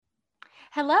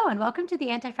Hello, and welcome to the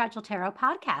Anti-Fragile Tarot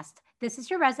podcast. This is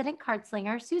your resident card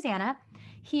slinger, Susanna,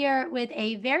 here with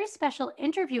a very special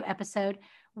interview episode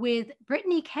with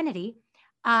Brittany Kennedy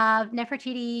of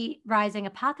Nefertiti Rising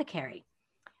Apothecary.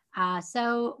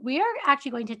 So we are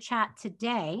actually going to chat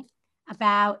today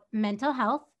about mental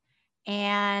health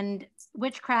and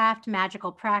witchcraft,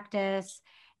 magical practice,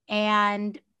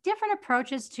 and different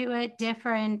approaches to it,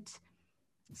 different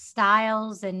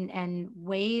styles and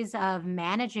ways of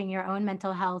managing your own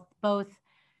mental health, both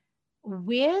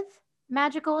with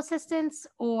magical assistance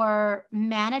or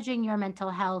managing your mental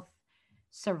health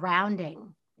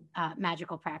surrounding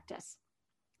magical practice.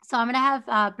 So I'm going to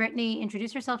have Brittany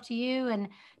introduce herself to you and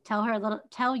tell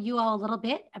you all a little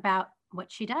bit about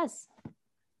what she does.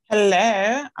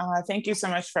 Hello. Thank you so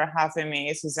much for having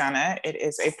me, Susanna. It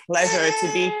is a pleasure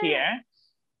to be here.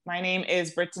 My name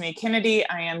is Brittany Kennedy.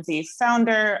 I am the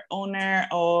founder, owner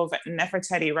of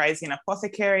Nefertiti Rising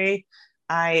Apothecary.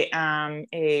 I am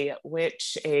a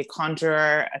witch, a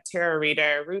conjurer, a tarot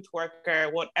reader, root worker,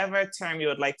 whatever term you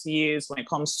would like to use when it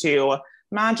comes to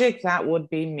magic, that would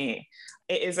be me.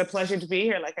 It is a pleasure to be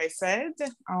here, like I said,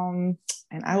 and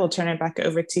I will turn it back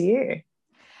over to you.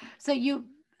 So you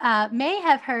may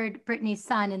have heard Brittany's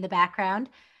son in the background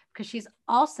because she's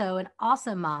also an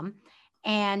awesome mom.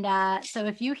 And so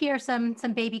if you hear some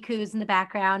baby coos in the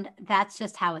background, that's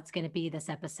just how it's going to be this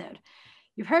episode.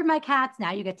 You've heard my cats,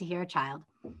 now you get to hear a child.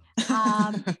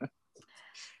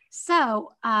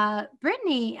 So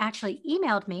Brittany actually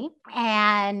emailed me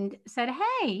and said,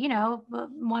 hey,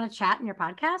 want to chat in your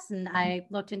podcast? And I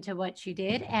looked into what she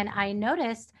did, and I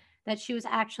noticed that she was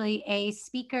actually a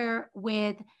speaker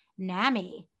with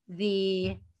NAMI,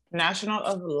 the National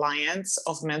Alliance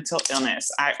of Mental Illness.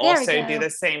 I also do the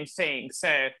same thing.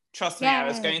 So trust me, I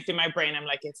was going through my brain. I'm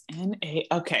like, it's NA.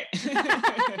 Okay.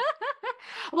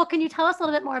 Well, can you tell us a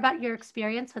little bit more about your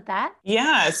experience with that?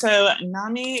 Yeah. So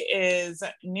NAMI is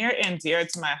near and dear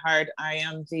to my heart. I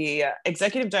am the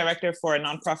executive director for a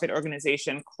nonprofit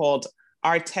organization called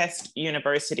Our Test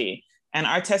University. And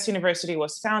Our Test University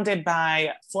was founded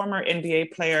by former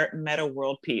NBA player Metta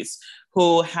World Peace,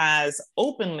 who has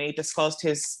openly discussed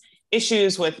his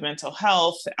issues with mental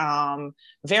health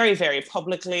very, very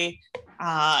publicly.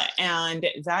 And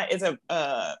that is an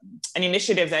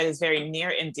initiative that is very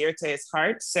near and dear to his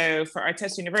heart. So for Our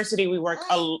Test University, we work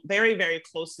very, very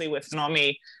closely with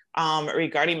NAMI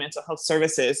regarding mental health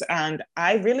services. And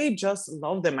I really just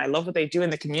love them. I love what they do in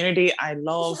the community. I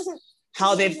love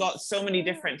how they've got so many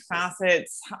different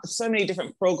facets, so many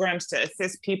different programs to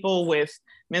assist people with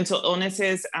mental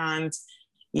illnesses. And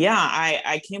yeah,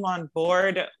 I came on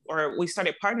board, or we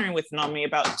started partnering with NAMI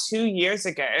about 2 years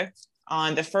ago.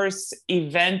 The first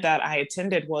event that I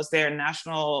attended was their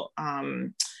national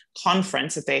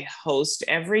conference that they host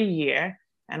every year.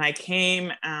 And I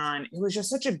came, and it was just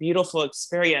such a beautiful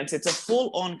experience. It's a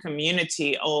full-on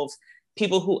community of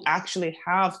people who actually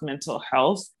have mental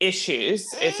health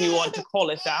issues, if you want to call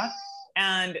it that,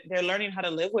 and they're learning how to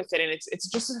live with it. And it's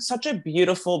just such a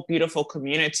beautiful, beautiful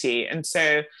community. And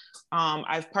so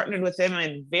I've partnered with them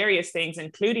in various things,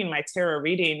 including my tarot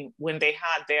reading when they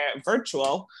had their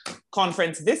virtual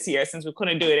conference this year, since we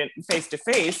couldn't do it face to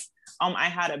face. I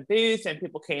had a booth and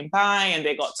people came by and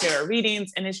they got tarot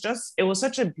readings. And it was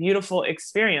such a beautiful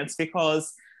experience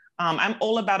because I'm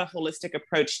all about a holistic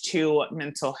approach to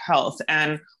mental health.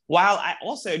 And while I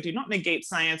also do not negate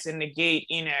science and negate,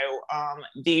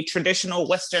 the traditional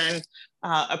Western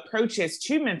approaches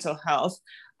to mental health,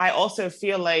 I also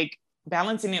feel like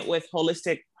balancing it with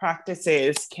holistic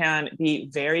practices can be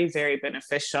very, very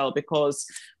beneficial, because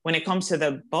when it comes to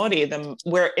the body,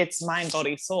 where it's mind,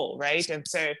 body, soul, right? And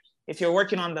so if you're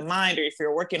working on the mind, or if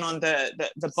you're working on the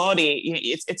body,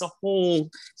 it's a whole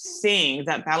thing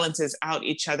that balances out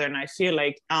each other. And I feel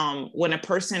like when a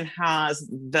person has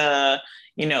the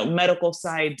medical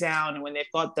side down, and when they've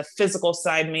got the physical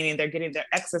side, meaning they're getting their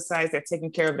exercise, they're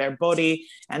taking care of their body,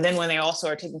 and then when they also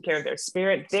are taking care of their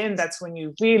spirit, then that's when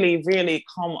you really, really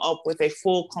come up with a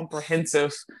full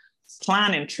comprehensive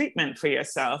plan and treatment for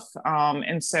yourself.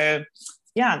 And so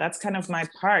yeah, that's kind of my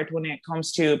part when it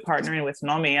comes to partnering with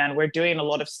NAMI, and we're doing a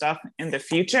lot of stuff in the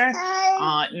future.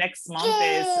 Next month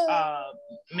is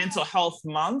Mental Health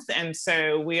Month, and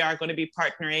so we are going to be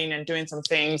partnering and doing some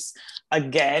things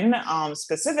again,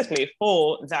 specifically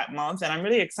for that month, and I'm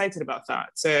really excited about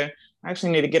that. So I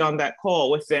actually need to get on that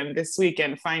call with them this week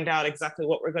and find out exactly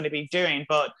what we're going to be doing.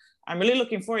 But I'm really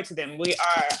looking forward to them.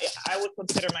 I would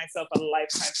consider myself a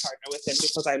lifetime partner with them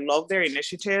because I love their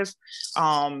initiative.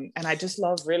 And I just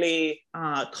love really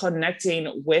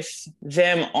connecting with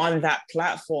them on that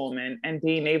platform and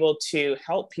being able to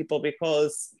help people,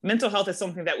 because mental health is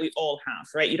something that we all have,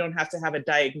 right? You don't have to have a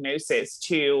diagnosis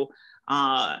to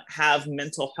have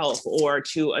mental health or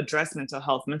to address mental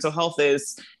health. Mental health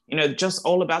is, just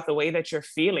all about the way that you're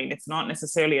feeling. It's not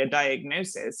necessarily a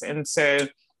diagnosis. And so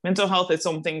mental health is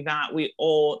something that we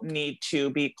all need to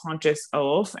be conscious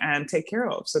of and take care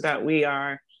of so that we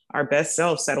are our best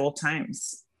selves at all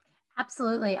times.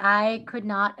 Absolutely. I could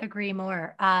not agree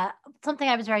more. Something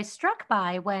I was very struck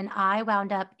by when I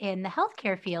wound up in the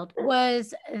healthcare field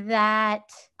was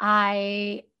that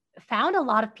I found a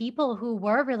lot of people who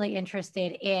were really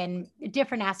interested in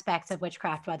different aspects of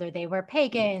witchcraft, whether they were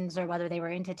pagans or whether they were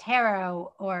into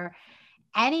tarot or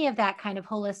any of that kind of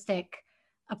holistic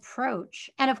approach.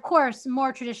 And of course,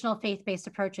 more traditional faith-based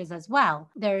approaches as well.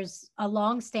 There's a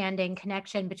long-standing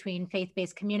connection between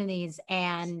faith-based communities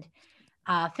and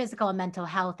physical and mental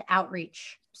health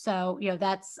outreach. So,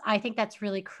 I think that's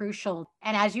really crucial.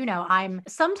 And as you know, I'm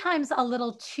sometimes a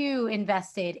little too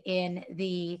invested in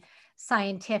the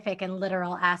scientific and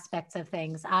literal aspects of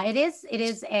things. I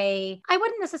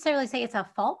wouldn't necessarily say it's a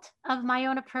fault of my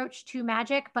own approach to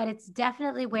magic, but it's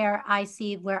definitely where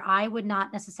I would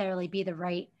not necessarily be the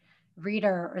right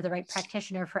reader or the right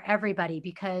practitioner for everybody,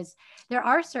 because there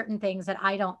are certain things that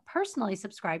I don't personally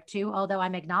subscribe to, although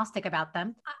I'm agnostic about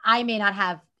them. I may not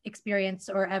have experience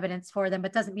or evidence for them,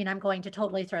 but doesn't mean I'm going to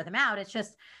totally throw them out. It's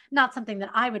just not something that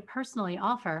I would personally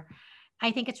offer.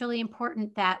 I think it's really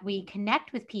important that we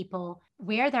connect with people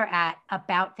where they're at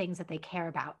about things that they care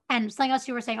about. And something else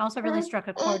you were saying also really struck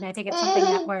a chord. And I think it's something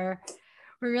that we're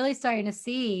really starting to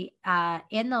see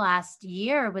in the last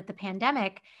year with the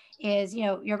pandemic is,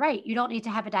 you're right. You don't need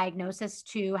to have a diagnosis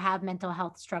to have mental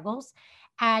health struggles.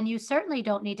 And you certainly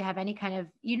don't need to have any kind of,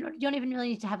 you don't even really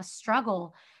need to have a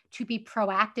struggle to be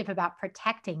proactive about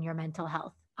protecting your mental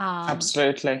health.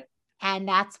 Absolutely. And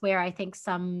that's where I think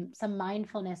some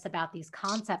mindfulness about these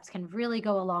concepts can really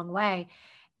go a long way.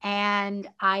 And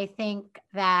I think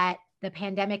that the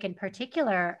pandemic in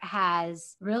particular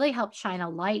has really helped shine a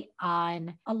light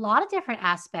on a lot of different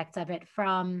aspects of it,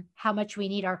 from how much we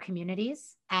need our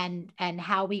communities and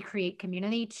how we create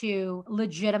community, to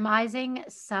legitimizing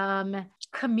some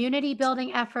community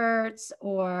building efforts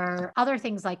or other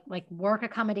things like work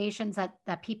accommodations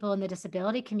that people in the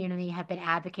disability community have been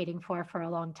advocating for a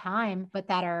long time, but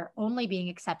that are only being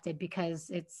accepted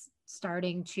because it's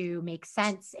starting to make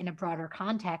sense in a broader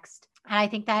context. And I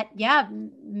think that,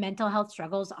 mental health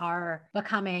struggles are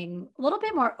becoming a little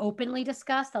bit more openly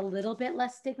discussed, a little bit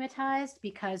less stigmatized,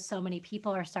 because so many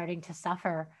people are starting to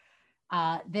suffer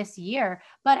this year.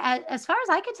 But as far as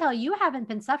I can tell, you haven't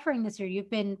been suffering this year. You've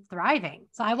been thriving.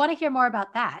 So I want to hear more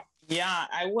about that. Yeah,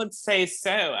 I would say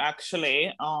so,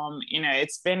 actually.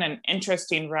 It's been an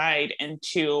interesting ride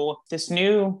into this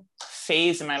new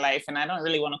phase in my life. And I don't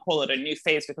really want to call it a new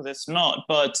phase because it's not,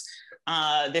 but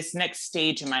this next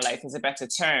stage in my life is a better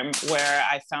term, where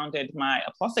I founded my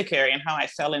Apothecary and how I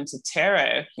fell into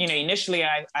tarot. Initially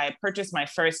I purchased my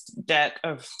first deck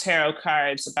of tarot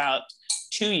cards about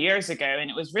 2 years ago, and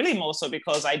it was really more so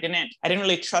because I didn't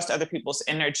really trust other people's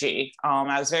energy.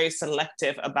 I was very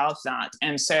selective about that,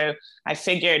 and so I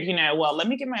figured, let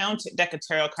me get my own deck of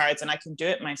tarot cards, and I can do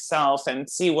it myself and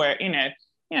see where,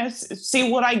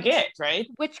 see what I get, right?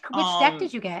 Which deck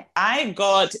did you get? I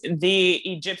got the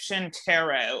Egyptian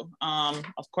tarot.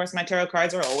 Of course, my tarot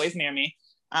cards are always near me.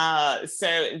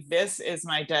 So this is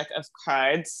my deck of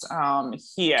cards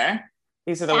here.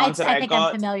 These are the ones that I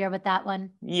got. I'm familiar with that one.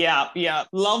 Yeah.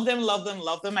 Love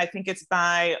them. I think it's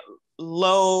by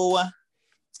Low.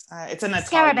 It's an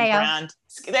Italian brand.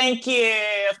 Thank you.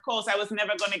 Of course, I was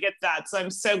never going to get that. So I'm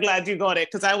so glad you got it,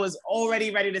 because I was already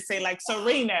ready to say like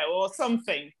Sereno or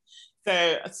something.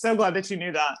 So glad that you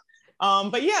knew that.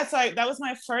 But yeah, so that was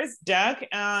my first deck.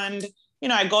 And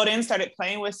I got in, started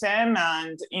playing with them,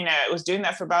 and, I was doing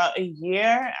that for about a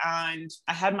year. And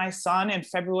I had my son in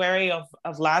February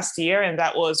of last year. And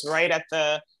that was right at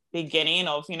the beginning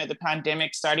of, the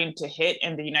pandemic starting to hit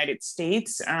in the United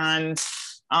States. And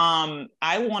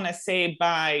I want to say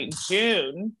by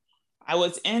June, I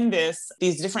was in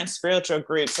these different spiritual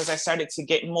groups as I started to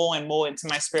get more and more into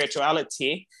my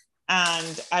spirituality.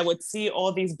 And I would see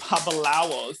all these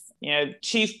babalawos,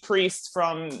 chief priests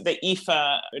from the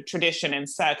Ifa tradition and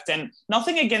sect, and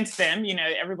nothing against them.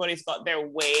 Everybody's got their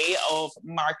way of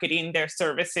marketing their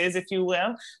services, if you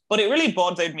will. But it really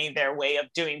bothered me, their way of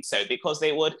doing so, because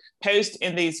they would post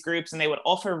in these groups and they would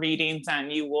offer readings,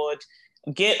 and you would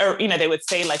they would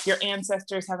say like your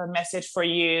ancestors have a message for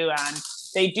you, and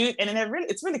they do, and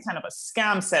it's really kind of a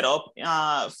scam setup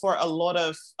for a lot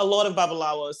of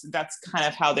babalawos. That's kind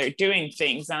of how they're doing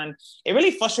things, and it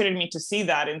really frustrated me to see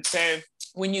that. And so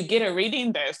when you get a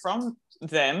reading though from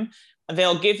them,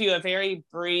 they'll give you a very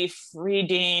brief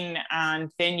reading, and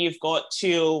then you've got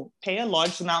to pay a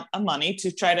large amount of money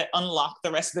to try to unlock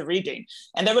the rest of the reading.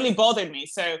 And that really bothered me.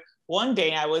 So one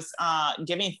day I was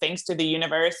giving thanks to the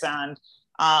universe, and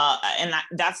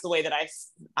that's the way that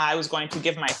I was going to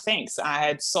give my thanks. I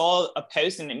had saw a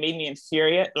post and it made me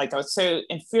infuriate. Like I was so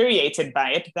infuriated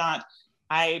by it that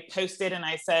I posted and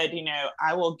I said,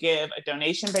 I will give a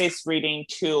donation-based reading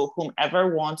to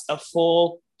whomever wants a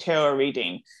full tarot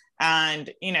reading.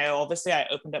 And, obviously I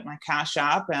opened up my Cash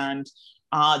App, and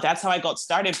that's how I got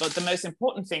started. But the most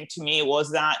important thing to me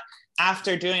was that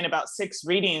after doing about 6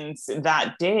 readings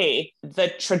that day,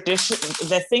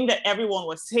 the thing that everyone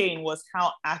was saying was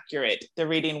how accurate the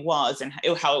reading was, and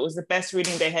how it was the best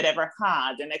reading they had ever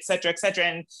had, and et cetera, et cetera.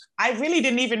 And I really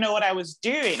didn't even know what I was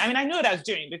doing. I mean, I knew what I was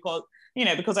doing because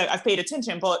I've paid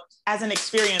attention, but as an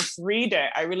experienced reader,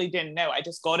 I really didn't know. I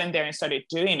just got in there and started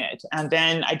doing it. And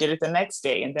then I did it the next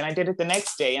day, and then I did it the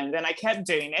next day. And then I kept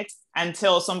doing it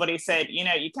until somebody said, you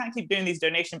can't keep doing these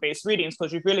donation-based readings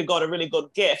because you've really got a really good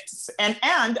gift. And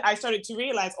I started to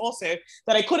realize also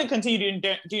that I couldn't continue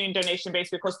doing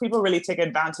donation-based because people really take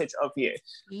advantage of you.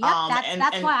 Yep,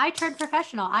 that's why I turned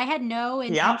professional. I had no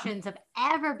intentions of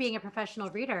ever being a professional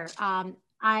reader.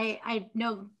 I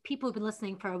know people who've been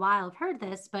listening for a while have heard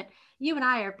this, but you and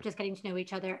I are just getting to know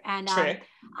each other. And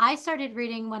I started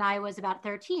reading when I was about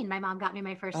 13. My mom got me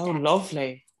my first deck. Oh,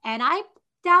 lovely. And I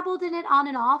dabbled in it on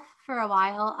and off for a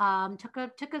while. Took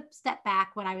a step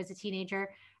back when I was a teenager.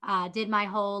 Did my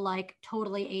whole like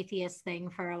totally atheist thing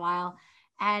for a while.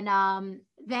 And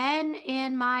then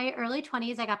in my early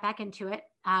 20s, I got back into it.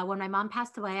 When my mom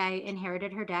passed away, I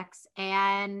inherited her decks,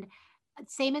 and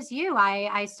same as you,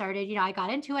 I started, I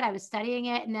got into it, I was studying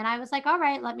it. And then I was like, all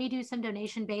right, let me do some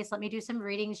donation based, let me do some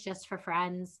readings just for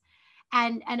friends.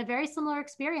 And a very similar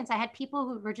experience. I had people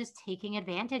who were just taking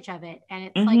advantage of it. And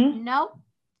it's like, nope,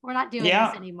 we're not doing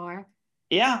this anymore.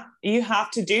 Yeah, you have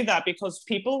to do that because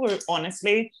people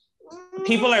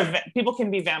can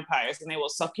be vampires, and they will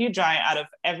suck you dry out of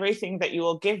everything that you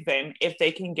will give them if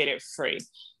they can get it free.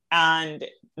 And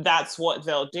that's what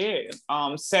they'll do.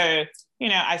 So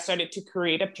I started to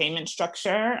create a payment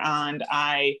structure, and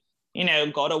I,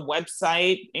 got a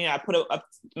website. I put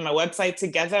my website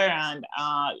together, and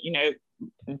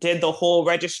did the whole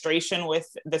registration with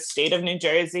the state of New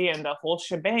Jersey and the whole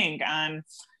shebang. And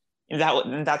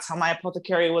that's how my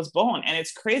Apothecary was born. And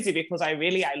it's crazy because I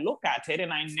look at it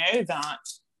and I know that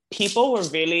people were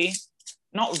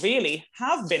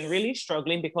have been really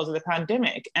struggling because of the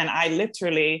pandemic. And I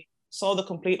literally saw the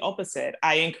complete opposite.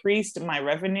 I increased my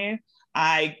revenue.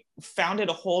 I founded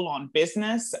a whole on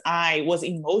business. I was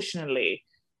emotionally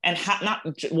and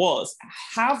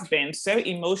have been so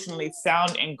emotionally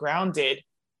sound and grounded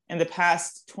in the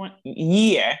past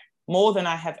year, more than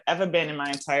I have ever been in my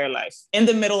entire life. In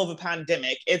the middle of a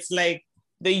pandemic, it's like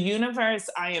the universe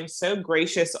I am so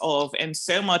gracious of and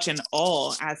so much in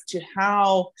awe as to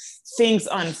how things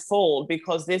unfold,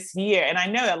 because this year, and I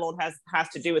know a lot has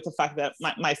to do with the fact that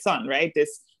my son, right,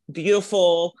 this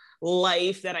beautiful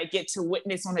life that I get to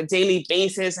witness on a daily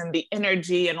basis, and the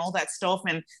energy and all that stuff.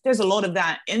 And there's a lot of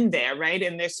that in there, right?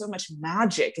 And there's so much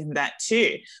magic in that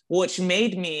too, which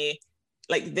made me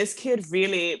like, this kid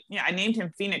really, I named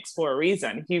him Phoenix for a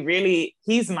reason.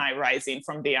 He's my rising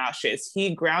from the ashes.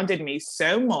 He grounded me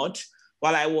so much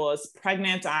while I was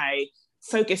pregnant. I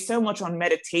focused so much on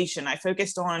meditation. I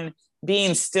focused on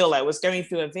being still. I was going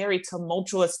through a very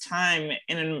tumultuous time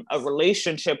in a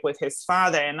relationship with his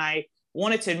father. And I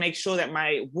wanted to make sure that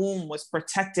my womb was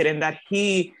protected and that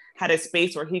he had a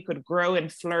space where he could grow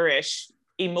and flourish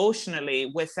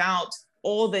emotionally without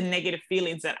all the negative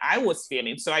feelings that I was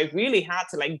feeling. So I really had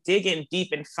to dig in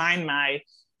deep and find my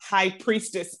high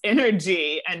priestess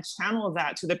energy and channel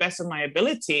that to the best of my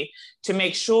ability to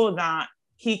make sure that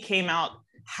he came out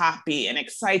happy and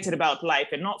excited about life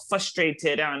and not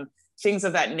frustrated and things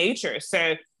of that nature.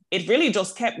 So it really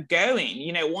just kept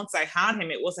going. Once I had him,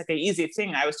 it was like an easy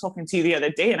thing. I was talking to you the other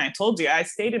day and I told you I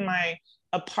stayed in my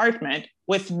apartment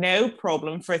with no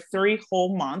problem for 3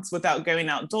 whole months without going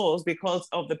outdoors because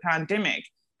of the pandemic.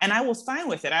 And I was fine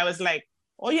with it. I was like,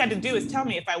 all you had to do is tell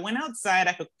me if I went outside,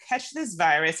 I could catch this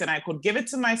virus and I could give it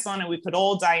to my son and we could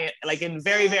all die in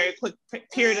very, very quick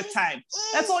period of time.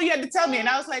 That's all you had to tell me. And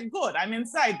I was like, good, I'm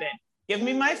inside then. Give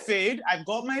me my food. I've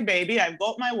got my baby. I've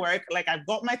got my work. I've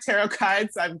got my tarot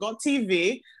cards. I've got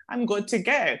TV. I'm good to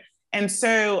go. And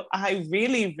so I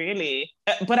really, really,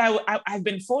 but I've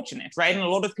been fortunate, right? And a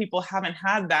lot of people haven't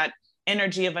had that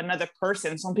energy of another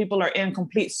person. Some people are in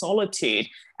complete solitude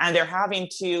and they're having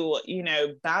to,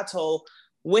 battle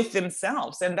with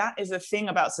themselves. And that is the thing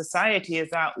about society, is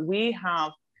that we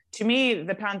have, to me,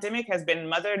 the pandemic has been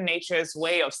Mother Nature's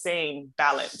way of saying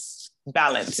balance.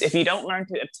 Balance. If you don't learn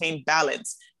to obtain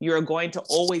balance, you're going to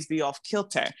always be off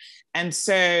kilter. And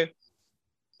so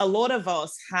a lot of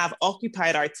us have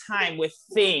occupied our time with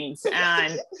things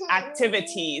and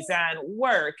activities and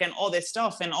work and all this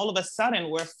stuff. And all of a sudden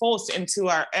we're forced into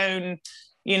our own,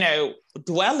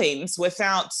 dwellings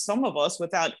without, some of us,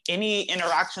 without any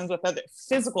interactions with other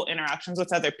physical interactions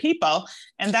with other people.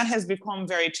 And that has become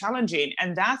very challenging.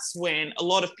 And that's when a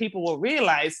lot of people will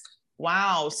realize,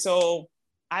 wow, so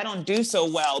I don't do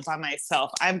so well by myself.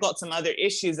 I've got some other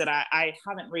issues that I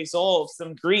haven't resolved,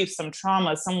 some grief, some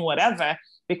trauma, some whatever,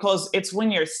 because it's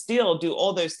when you're still, do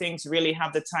all those things really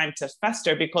have the time to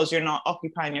fester, because you're not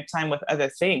occupying your time with other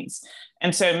things.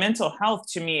 And so mental health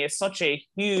to me is such a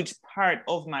huge part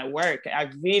of my work. I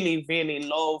really, really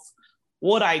love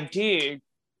what I do,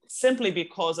 simply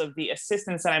because of the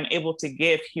assistance that I'm able to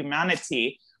give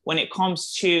humanity when it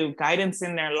comes to guidance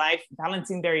in their life,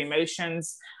 balancing their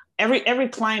emotions. Every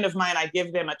client of mine, I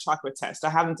give them a chakra test. I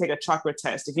have them take a chakra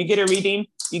test. If you get a reading,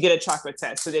 you get a chakra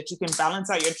test, so that you can balance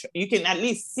out you can at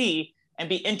least see and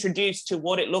be introduced to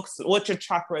what your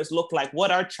chakras look like.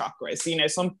 What are chakras?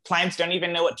 Some clients don't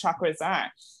even know what chakras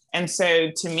are. And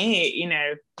so to me,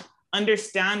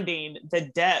 understanding the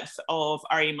depth of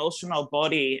our emotional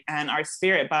body and our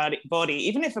spirit body,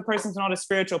 even if a person's not a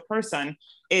spiritual person,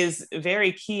 is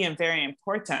very key and very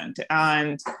important.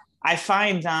 And I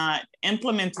find that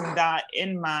implementing that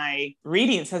in my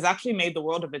readings has actually made the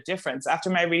world of a difference.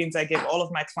 After my readings, I give all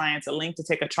of my clients a link to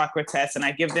take a chakra test, and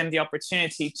I give them the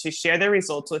opportunity to share their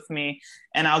results with me.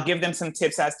 And I'll give them some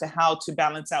tips as to how to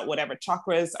balance out whatever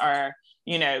chakras are,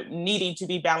 needing to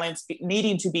be balanced,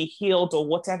 needing to be healed, or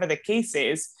whatever the case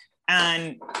is.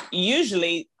 And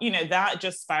usually, that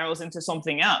just spirals into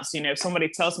something else. If somebody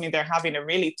tells me they're having a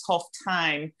really tough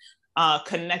time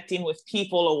connecting with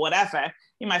people or whatever,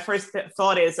 my first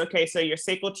thought is, okay, so your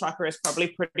sacral chakra is probably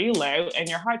pretty low and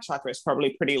your heart chakra is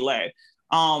probably pretty low.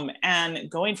 And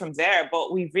going from there,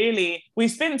 but we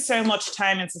spend so much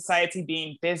time in society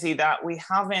being busy that we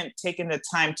haven't taken the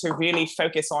time to really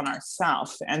focus on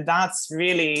ourselves. And that's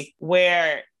really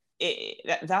where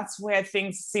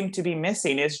things seem to be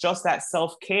missing. It's just that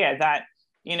self-care, that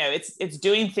it's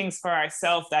doing things for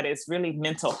ourselves that is really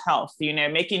mental health,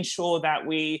 making sure that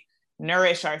we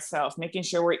nourish ourselves, making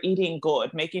sure we're eating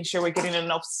good, making sure we're getting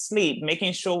enough sleep,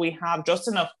 making sure we have just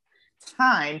enough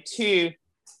time to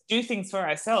do things for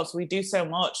ourselves. We do so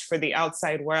much for the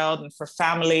outside world and for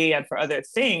family and for other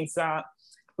things that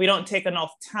we don't take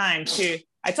enough time to.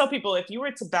 I tell people, if you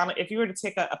were to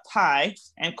take a pie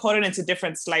and cut it into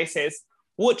different slices,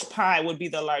 which pie would be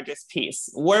the largest piece?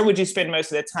 Where would you spend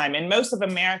most of the time? And most of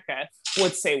America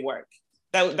would say work.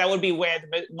 That would be where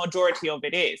the majority of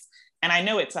it is. And I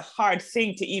know it's a hard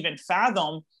thing to even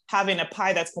fathom, having a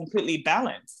pie that's completely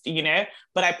balanced,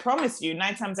 but I promise you,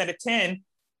 9 times out of 10,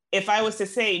 if I was to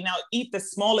say, now eat the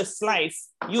smallest slice,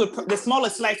 the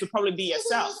smallest slice would probably be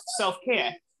yourself,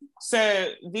 self-care.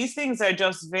 So these things are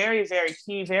just very, very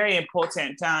key, very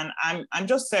important. And I'm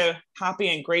just so happy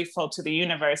and grateful to the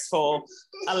universe for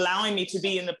allowing me to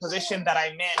be in the position that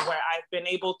I'm in, where I've been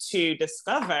able to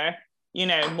discover,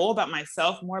 more about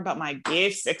myself, more about my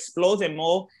gifts, explore them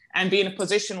more, and be in a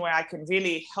position where I can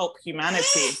really help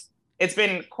humanity. It's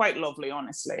been quite lovely,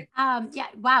 honestly. Yeah.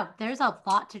 Wow. There's a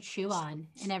lot to chew on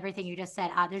in everything you just said.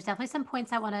 There's definitely some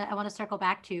points I want to circle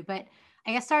back to, but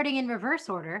I guess starting in reverse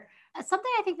order,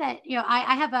 something I think that,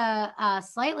 I have a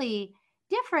slightly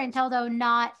different, although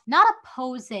not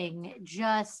opposing,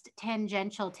 just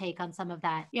tangential take on some of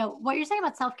that. What you're saying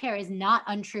about self-care is not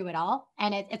untrue at all.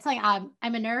 And it's like, I'm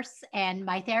a nurse, and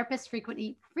my therapist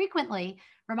frequently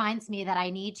reminds me that I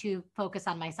need to focus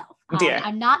on myself. Yeah.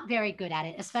 I'm not very good at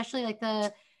it, especially like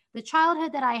the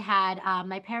childhood that I had.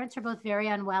 My parents are both very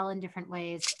unwell in different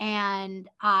ways. And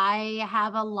I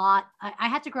have I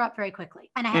had to grow up very quickly,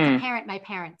 and I had to parent my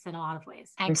parents in a lot of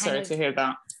ways. And I'm sorry to hear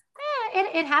that.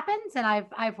 It happens, and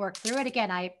I've worked through it.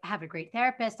 Again, I have a great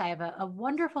therapist. I have a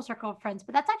wonderful circle of friends,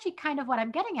 but that's actually kind of what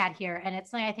I'm getting at here. And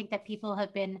it's something I think that people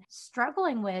have been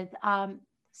struggling with.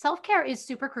 Self-care is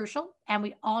super crucial, and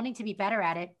we all need to be better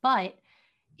at it, but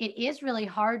it is really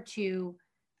hard to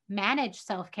manage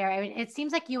self-care. I mean, it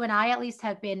seems like you and I at least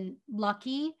have been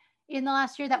lucky in the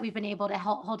last year that we've been able to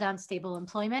hold down stable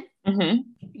employment. Mm-hmm.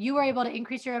 You were able to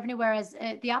increase your revenue, whereas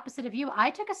the opposite of you, I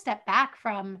took a step back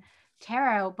from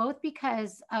tarot, both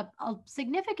because a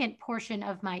significant portion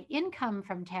of my income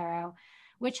from tarot,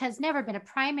 which has never been a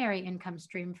primary income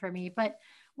stream for me, but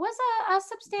was a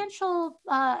substantial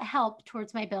help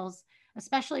towards my bills,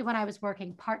 especially when I was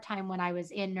working part-time when I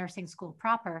was in nursing school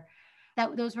proper,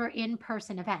 that those were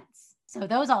in-person events. So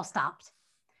those all stopped.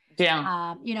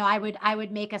 Yeah. I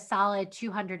would make a solid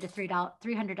 $200 to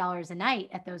 $300 a night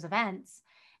at those events,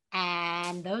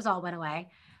 and those all went away.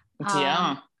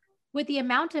 Yeah. With the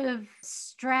amount of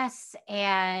stress,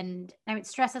 and I mean,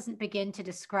 stress doesn't begin to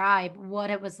describe what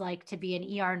it was like to be an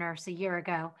ER nurse a year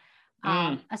ago,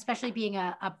 especially being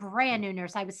a brand new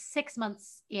nurse. I was 6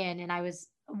 months in, and I was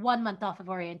 1 month off of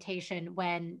orientation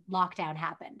when lockdown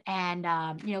happened. And,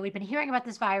 we've been hearing about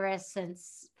this virus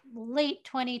since late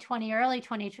 2019, early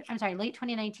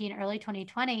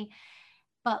 2020,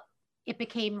 but it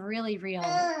became really real,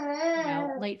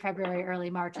 late February, early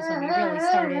March is when we really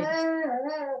started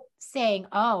saying,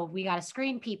 oh, we got to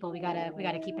screen people. We got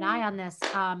to keep an eye on this.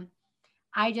 I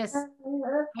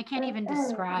can't even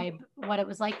describe what it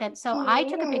was like then. So I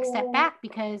took a big step back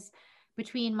because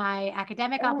between my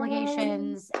academic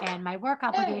obligations and my work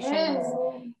obligations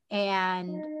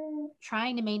and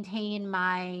trying to maintain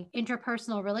my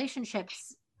interpersonal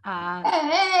relationships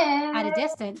at a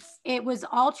distance, it was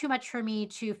all too much for me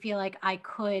to feel like I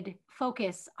could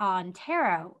focus on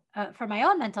tarot. For my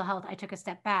own mental health, I took a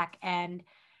step back, and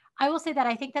I will say that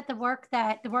I think that the work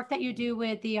that you do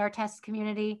with the Artest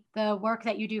community, the work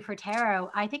that you do for tarot,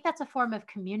 I think that's a form of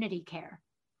community care.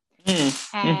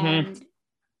 And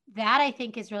that I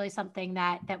think is really something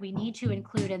that we need to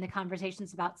include in the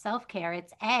conversations about self-care.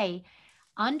 It's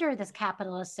under this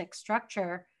capitalistic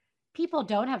structure, people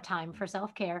don't have time for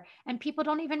self-care, and people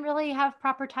don't even really have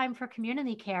proper time for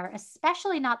community care,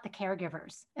 especially not the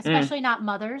caregivers, especially not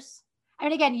mothers.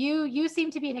 And again, you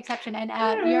seem to be an exception, and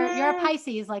you're a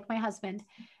Pisces like my husband,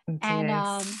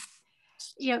 and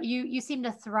you seem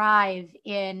to thrive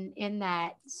in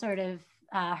that sort of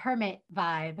hermit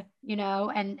vibe,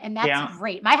 and that's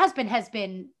great. My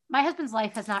husband's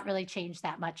life has not really changed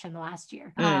that much in the last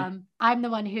year. I'm the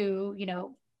one who,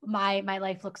 my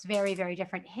life looks very, very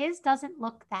different. His doesn't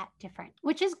look that different,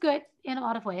 which is good in a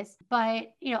lot of ways.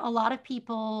 But, a lot of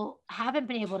people haven't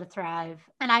been able to thrive.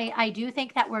 And I do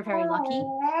think that we're very lucky,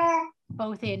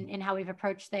 both in how we've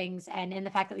approached things and in the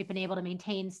fact that we've been able to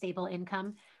maintain stable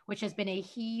income, which has been a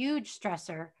huge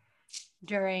stressor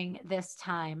during this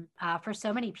time for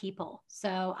so many people.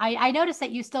 So I noticed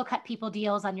that you still cut people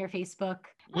deals on your Facebook.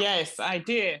 Yes, I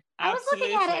do. I was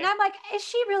looking at it and I'm like, is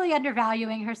she really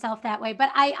undervaluing herself that way?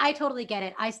 But I totally get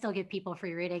it. I still give people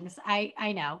free readings.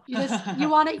 I know. You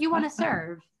want to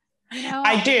serve.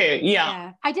 I do.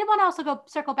 Yeah. I did want to also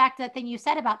circle back to that thing you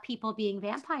said about people being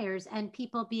vampires and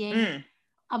people being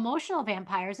emotional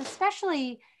vampires,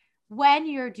 especially when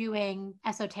you're doing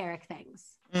esoteric things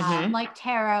like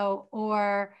tarot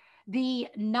or the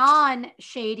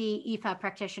non-shady IFA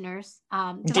practitioners.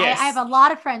 Yes. I have a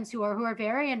lot of friends who are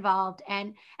very involved,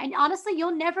 and honestly,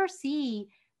 you'll never see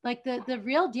like the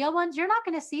real deal ones. You're not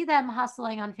going to see them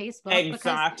hustling on Facebook.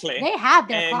 Exactly. Because they have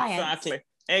their clients.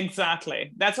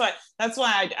 Exactly. That's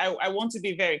why I want to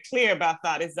be very clear about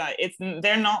that, is that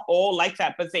they're not all like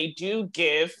that, but they do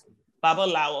give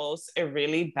Babalawos a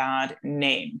really bad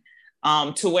name,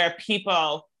 to where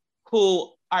people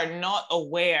who are not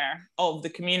aware of the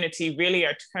community really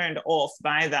are turned off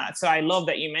by that. So I love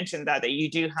that you mentioned that you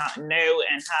do know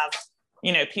and have,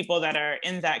 people that are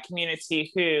in that community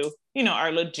who,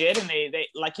 are legit, and they,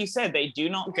 like you said, they do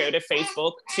not go to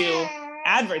Facebook to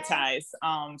advertise.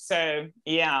 So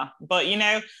yeah, but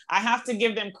I have to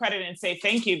give them credit and say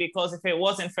thank you, because if it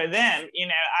wasn't for them,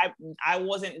 I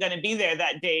wasn't going to be there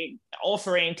that day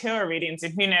offering tarot readings,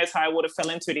 and who knows how I would have fell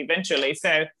into it eventually.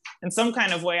 So in some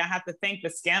kind of way, I have to thank the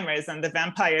scammers and the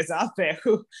vampires out there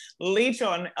who leech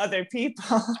on other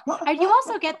people. And you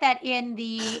also get that in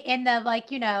the like,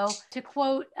 to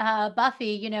quote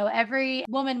Buffy, every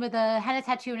woman with a henna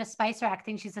tattoo and a spice rack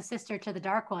thinks she's a sister to the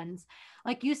dark ones.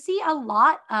 Like, you see a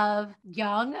lot of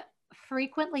young,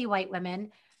 frequently white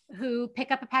women who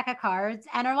pick up a pack of cards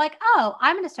and are like, oh,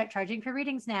 I'm going to start charging for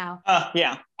readings now.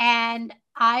 Yeah. And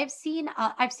I've seen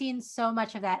so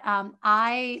much of that.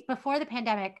 Before the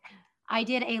pandemic, I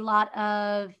did a lot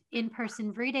of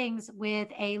in-person readings with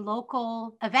a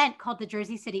local event called the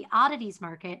Jersey City Oddities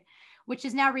Market, which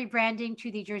is now rebranding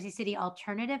to the Jersey City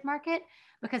Alternative Market,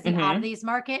 because the Oddities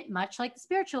Market, much like the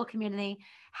spiritual community,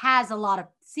 has a lot of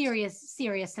serious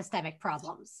systemic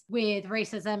problems with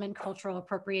racism and cultural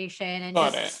appropriation and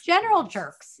just general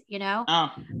jerks,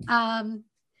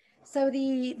 So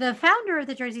the founder of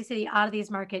the Jersey City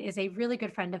Oddities Market is a really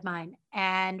good friend of mine,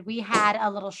 and we had a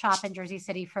little shop in Jersey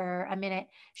City for a minute.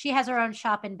 She has her own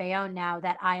shop in Bayonne now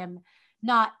that I am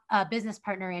not a business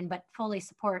partner in, but fully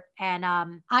support. And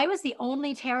I was the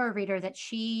only tarot reader that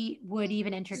she would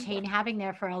even entertain having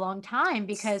there for a long time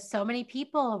because so many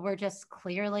people were just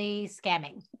clearly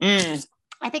scamming.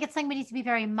 I think it's something we need to be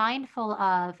very mindful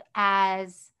of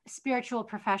as spiritual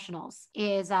professionals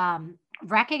is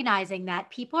recognizing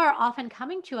that people are often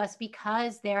coming to us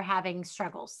because they're having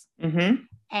struggles.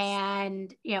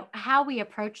 And, how we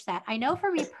approach that. I know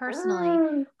for me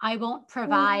personally, I won't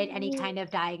provide any kind of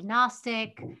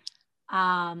diagnostic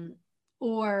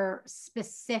or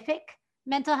specific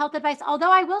mental health advice.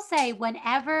 Although I will say,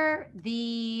 whenever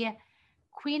the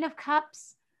Queen of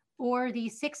Cups or the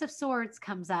Six of Swords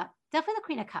comes up, definitely the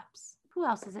Queen of Cups. Who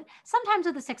else is it? Sometimes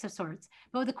with the Six of Swords,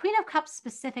 but with the Queen of Cups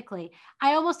specifically,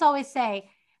 I almost always say,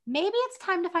 maybe it's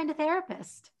time to find a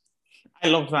therapist. I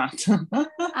love that.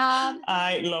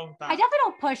 I love that. I definitely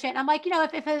don't push it. I'm like,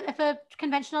 if a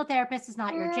conventional therapist is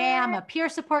not your jam, a peer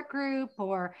support group,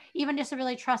 or even just a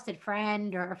really trusted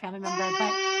friend or family member,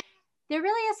 but there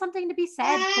really is something to be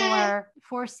said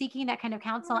for seeking that kind of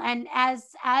counsel. And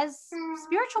as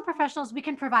spiritual professionals, we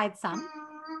can provide some,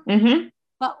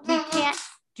 but we can't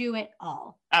do it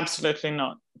all. Absolutely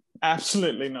not.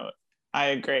 Absolutely not. I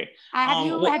agree.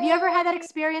 Have you ever had that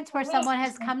experience where someone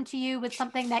has come to you with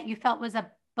something that you felt was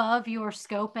above your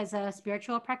scope as a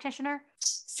spiritual practitioner?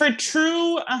 For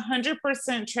true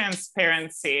 100%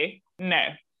 transparency, no.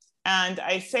 And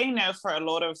I say no for a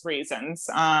lot of reasons.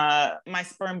 My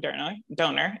sperm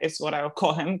donor is what I will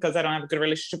call him because I don't have a good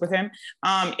relationship with him,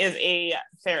 is a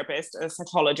therapist, a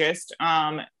psychologist.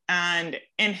 And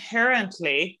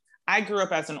inherently, I grew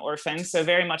up as an orphan. So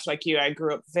very much like you, I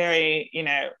grew up very,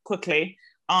 quickly.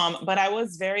 But I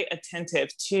was very attentive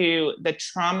to the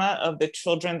trauma of the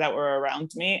children that were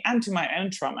around me and to my own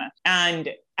trauma. And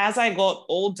as I got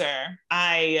older,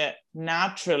 I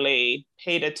naturally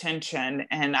paid attention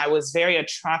and I was very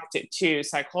attracted to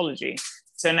psychology.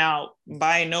 So now,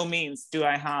 by no means do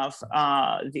I have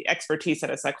the expertise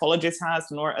that a psychologist has,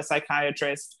 nor a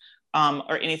psychiatrist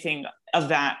or anything of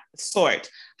that sort.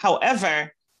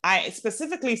 However, I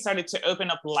specifically started to open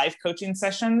up life coaching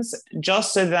sessions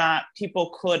just so that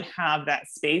people could have that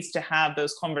space to have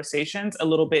those conversations a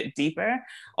little bit deeper.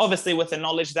 Obviously, with the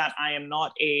knowledge that I am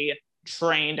not a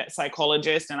trained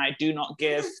psychologist and I do not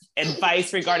give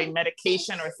advice regarding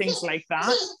medication or things like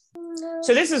that.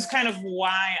 So this is kind of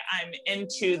why I'm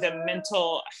into the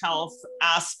mental health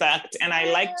aspect. And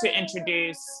I like to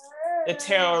introduce the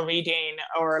tarot reading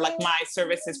or like my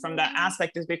services from that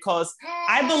aspect is because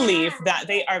I believe that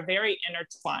they are very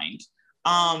intertwined.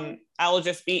 I will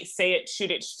just say it, shoot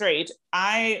it straight.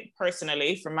 I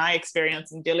personally, from my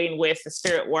experience in dealing with the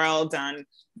spirit world and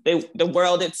the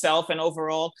world itself and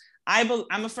overall,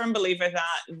 I'm a firm believer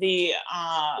that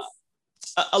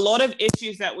a lot of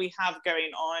issues that we have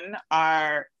going on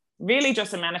are really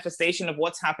just a manifestation of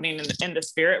what's happening in the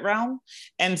spirit realm.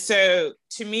 And so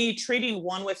to me, treating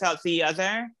one without the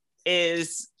other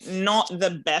is not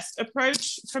the best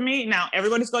approach for me. Now,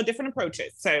 everybody's got different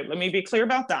approaches. So let me be clear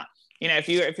about that. If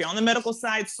you're on the medical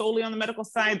side, solely on the medical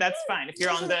side, that's fine. If you're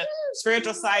on the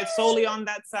spiritual side, solely on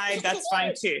that side, that's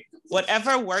fine too.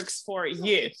 Whatever works for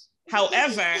you.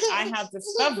 However, I have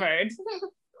discovered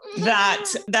that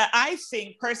I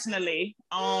think personally,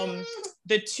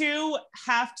 the two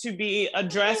have to be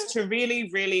addressed to really,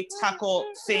 really tackle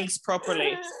things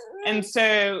properly. And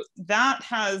so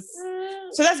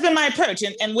that's been my approach.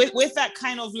 And with that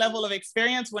kind of level of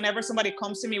experience, whenever somebody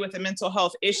comes to me with a mental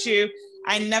health issue,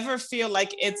 I never feel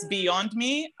like it's beyond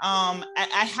me.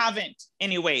 I haven't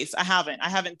anyways. I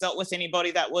haven't dealt with anybody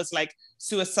that was like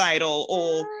suicidal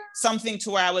or something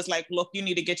to where I was like, look, you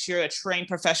need to get you a trained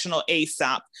professional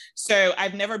ASAP. So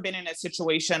I've never been in a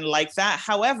situation like that.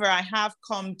 However, I have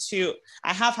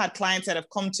had clients that have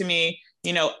come to me,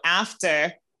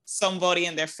 after somebody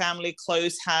in their family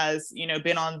close has,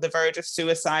 been on the verge of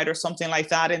suicide or something like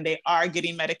that, and they are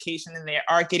getting medication and they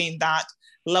are getting that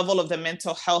level of the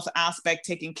mental health aspect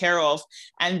taken care of.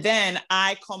 And then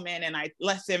I come in and I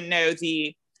let them know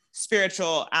the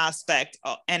spiritual aspect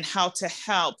and how to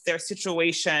help their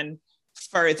situation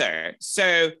further.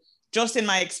 So just in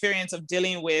my experience of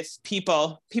dealing with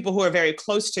people who are very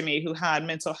close to me who had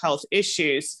mental health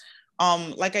issues,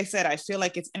 like I said, I feel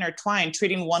like it's intertwined,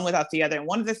 treating one without the other. And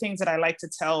one of the things that I like to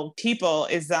tell people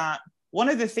is that one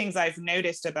of the things I've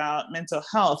noticed about mental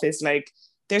health is like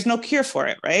there's no cure for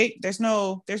it, right? There's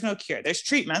no cure. There's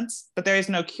treatments, but there is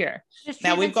no cure. There's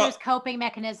treatments, there's coping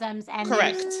mechanisms, and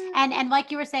correct. And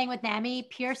like you were saying with NAMI,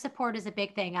 peer support is a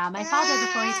big thing. My father,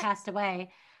 before he passed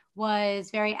away,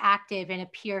 was very active in a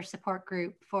peer support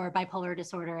group for bipolar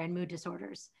disorder and mood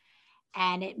disorders,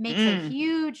 and it makes a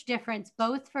huge difference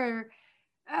both for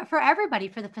everybody,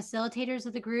 for the facilitators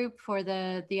of the group, for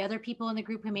the other people in the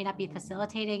group who may not be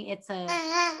facilitating. It's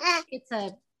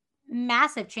a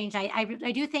massive change.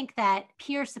 I do think that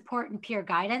peer support and peer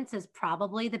guidance is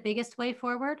probably the biggest way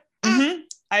forward. I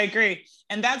agree.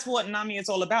 And that's what NAMI is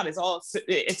all about.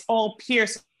 It's all peer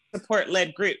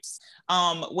support-led groups.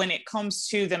 When it comes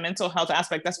to the mental health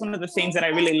aspect, that's one of the things that I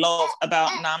really love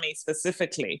about NAMI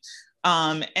specifically.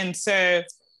 And so,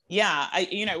 yeah,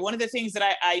 one of the things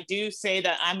that I do say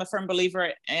that I'm a firm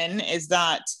believer in is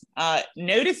that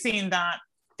noticing that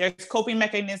there's coping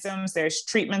mechanisms, there's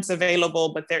treatments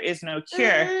available, but there is no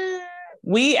cure.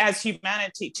 We as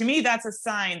humanity, to me, that's a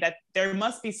sign that there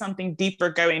must be something deeper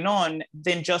going on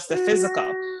than just the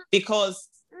physical. Because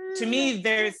to me,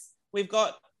 we've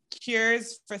got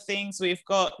cures for things, we've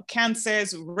got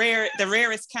cancers, the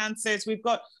rarest cancers,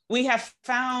 we have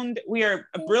found, we are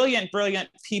a brilliant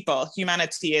people,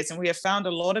 humanity is, and we have found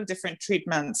a lot of different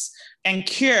treatments and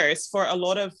cures for a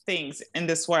lot of things in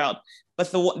this world. But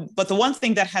the one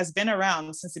thing that has been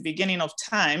around since the beginning of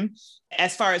time,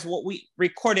 as far as what we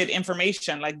recorded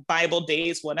information, like Bible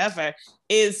days, whatever,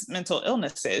 is mental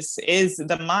illnesses, is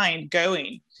the mind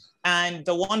going. And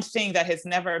the one thing that has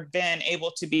never been able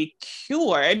to be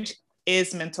cured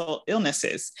is mental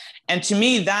illnesses. And to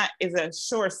me, that is a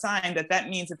sure sign that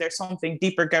means that there's something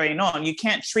deeper going on. You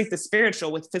can't treat the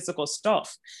spiritual with physical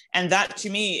stuff. And that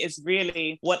to me is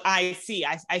really what I see.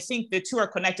 I think the two are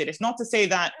connected. It's not to say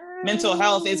that mental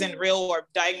health isn't real or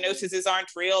diagnoses aren't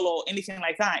real or anything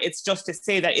like that. It's just to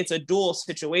say that it's a dual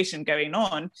situation going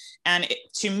on. And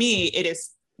to me, it is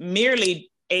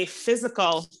merely a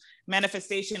physical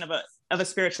manifestation of a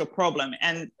spiritual problem.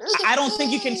 And I don't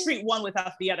think you can treat one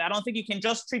without the other. I don't think you can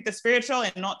just treat the spiritual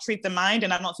and not treat the mind.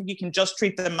 And I don't think you can just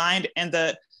treat the mind and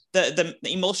the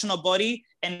emotional body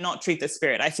and not treat the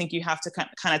spirit. I think you have to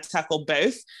kind of tackle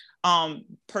both,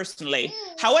 personally.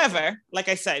 However, like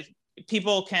I said,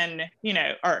 people can,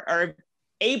 are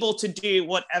able to do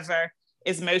whatever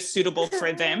is most suitable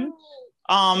for them.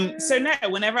 So no,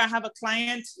 whenever I have a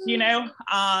client,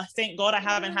 thank God I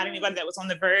haven't had anybody that was on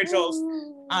the verge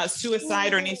of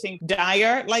suicide or anything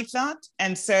dire like that.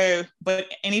 And so,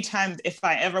 but anytime if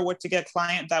I ever were to get a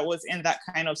client that was in that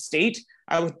kind of state,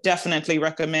 I would definitely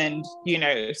recommend,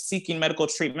 seeking medical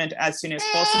treatment as soon as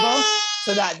possible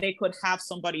so that they could have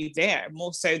somebody there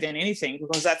more so than anything,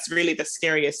 because that's really the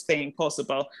scariest thing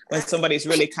possible when somebody's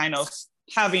really kind of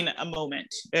having a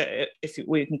moment, if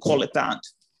we can call it that.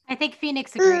 I think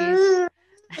Phoenix agrees.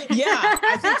 Yeah,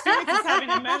 I think Phoenix is having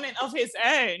a moment of his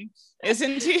own,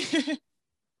 isn't he? All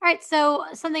right, so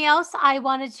something else I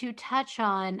wanted to touch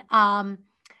on,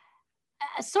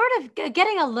 sort of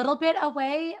getting a little bit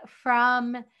away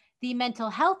from the mental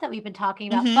health that we've been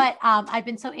talking about, but I've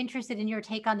been so interested in your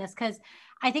take on this because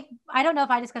I don't know if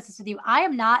I discussed this with you. I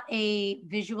am not a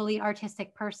visually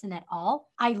artistic person at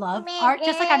all. I love art,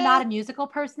 just like I'm not a musical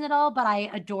person at all, but I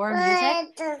adore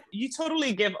music. You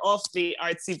totally give off the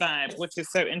artsy vibe, which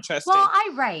is so interesting. Well,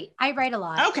 I write a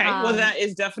lot. Okay, well, that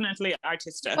is definitely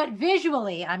artistic. But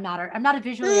visually, I'm not a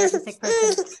visually artistic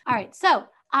person. All right, so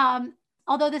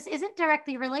although this isn't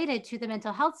directly related to the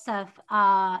mental health stuff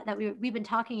that we've been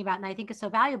talking about, and I think is so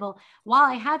valuable, while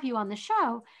I have you on the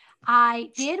show, I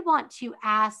did want to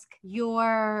ask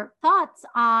your thoughts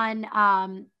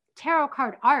on tarot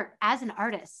card art as an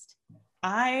artist.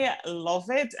 I love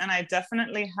it. And I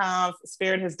definitely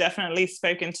Spirit has definitely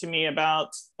spoken to me about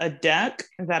a deck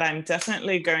that I'm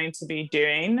definitely going to be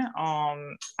doing.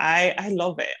 I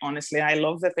love it, honestly. I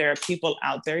love that there are people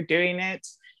out there doing it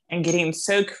and getting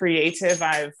so creative.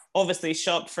 I've obviously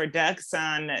shopped for decks,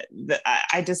 and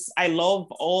I love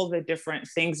all the different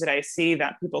things that I see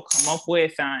that people come up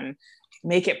with and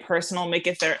make it personal, make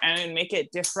it their own, make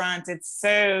it different. It's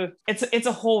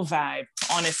a whole vibe,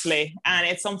 honestly. And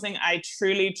it's something I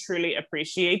truly, truly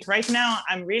appreciate. Right now,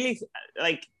 I'm really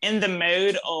like in the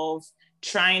mode of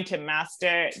trying to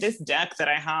master this deck that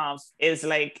I have. Is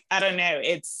like, I don't know,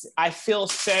 I feel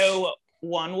so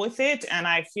one with it, and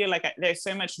I feel like there's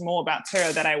so much more about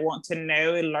tarot that I want to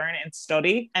know, learn, and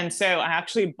study. And so I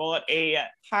actually bought a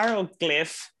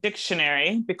hieroglyph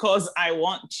dictionary because I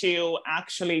want to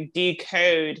actually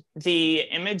decode the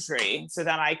imagery so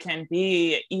that I can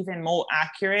be even more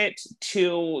accurate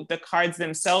to the cards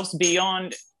themselves,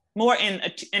 beyond more in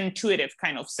an intuitive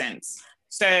kind of sense.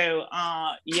 So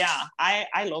yeah,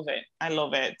 I love it. I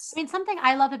love it. I mean, something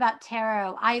I love about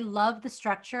tarot, I love the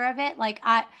structure of it. Like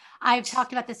I've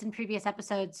talked about this in previous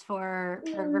episodes for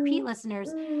repeat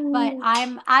listeners, but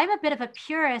I'm a bit of a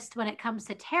purist when it comes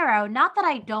to tarot. Not that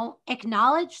I don't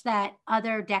acknowledge that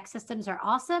other deck systems are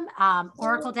awesome.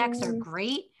 Oracle decks are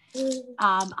great.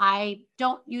 I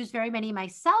don't use very many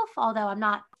myself, although I'm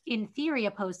not in theory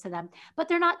opposed to them, but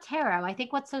they're not tarot. I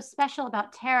think what's so special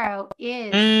about tarot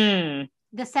is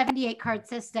the 78 card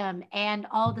system and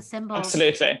all the symbols.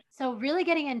 Absolutely. So really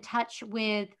getting in touch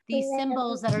with these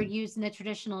symbols that are used in a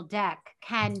traditional deck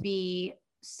can be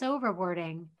so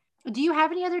rewarding. Do you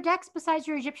have any other decks besides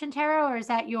your Egyptian tarot, or is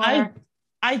that your...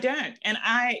 I don't. And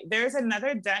there's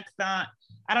another deck that,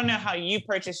 I don't know how you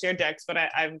purchase your decks, but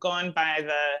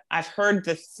I've heard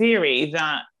the theory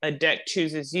that a deck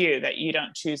chooses you, that you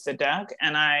don't choose the deck.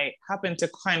 And I happen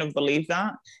to kind of believe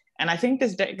that. And I think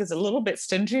this deck is a little bit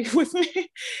stingy with me.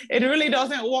 It really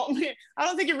doesn't want me. I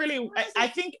don't think it really, I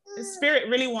think Spirit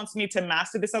really wants me to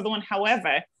master this other one.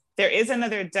 However, there is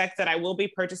another deck that I will be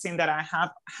purchasing that I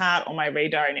have had on my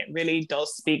radar, and it really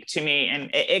does speak to me. And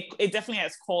it definitely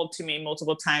has called to me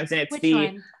multiple times. And it's Which the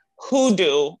one?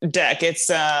 Hoodoo deck. It's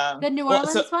the New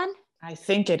Orleans one? I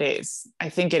think it is.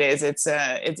 It's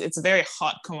a very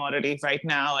hot commodity right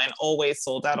now and always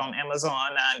sold out on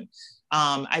Amazon. And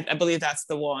I believe that's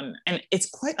the one. And it's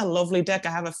quite a lovely deck.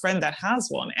 I have a friend that has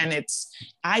one, and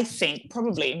I think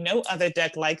probably no other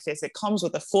deck like this. It comes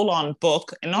with a full-on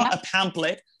book, and not a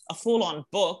pamphlet, a full-on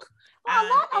book. Well,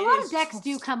 a lot of decks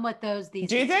do come with those these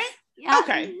days. Do they?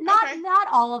 Okay. Not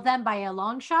all of them by a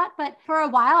long shot, but for a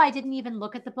while I didn't even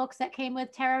look at the books that came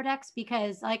with tarot decks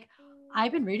because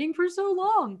I've been reading for so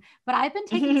long, but I've been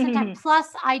taking some time. Plus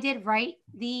I did write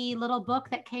the little book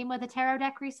that came with a tarot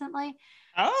deck recently.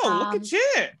 Oh, look at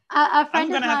you. A friend I'm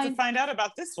going to have to find out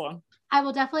about this one.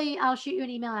 I'll shoot you an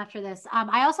email after this.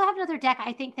 I also have another deck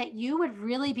I think that you would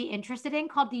really be interested in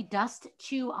called the Dust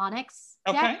 2 Onyx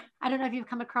deck. I don't know if you've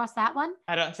come across that one.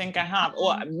 I don't think I have.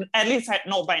 Or at least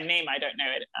not by name, I don't know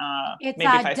it. It's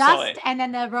maybe if I Dust saw it. And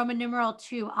then the Roman numeral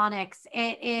 2 Onyx.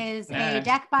 It is a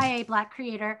deck by a Black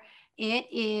creator. It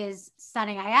is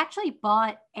stunning. I actually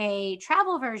bought a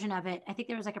travel version of it. I think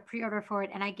there was a pre-order for it,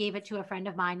 and I gave it to a friend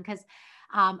of mine because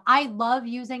I love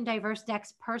using diverse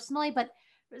decks personally, but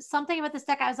something about this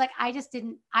deck, I was like, I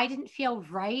didn't feel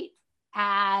right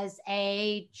as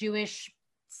a Jewish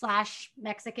 /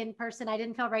 Mexican person. I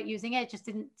didn't feel right using it. It just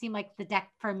didn't seem like the deck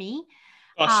for me.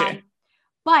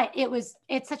 But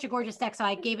it's such a gorgeous deck. So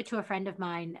I gave it to a friend of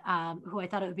mine who I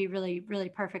thought it would be really, really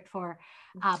perfect for.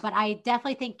 But I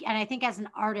definitely think, and I think as an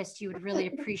artist, you would really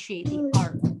appreciate the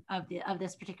art of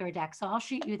this particular deck. So I'll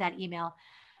shoot you that email.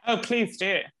 Oh, please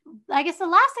do. I guess the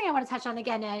last thing I want to touch on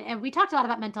again, and we talked a lot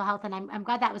about mental health, and I'm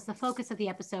glad that was the focus of the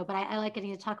episode, but I like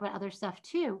getting to talk about other stuff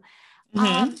too.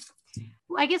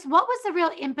 I guess, what was the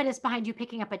real impetus behind you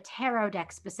picking up a tarot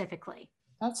deck specifically?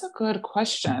 That's a good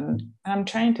question. I'm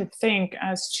trying to think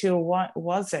as to what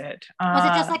was it. Was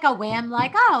it just like a whim,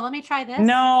 like, oh, let me try this?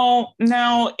 No,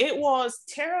 it was,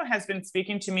 tarot has been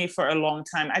speaking to me for a long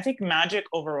time. I think magic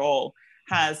overall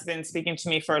has been speaking to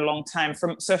me for a long time.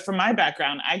 From my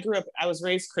background, I was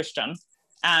raised Christian,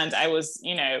 and I was,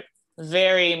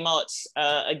 very much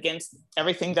against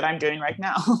everything that I'm doing right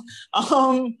now.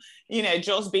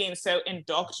 Just being so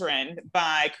indoctrined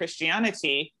by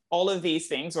Christianity, all of these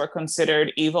things were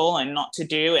considered evil and not to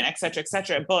do, and et cetera, et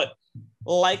cetera. But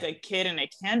like a kid in a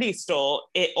candy store,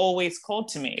 it always called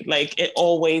to me. Like it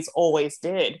always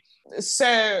did.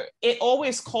 So it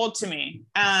always called to me.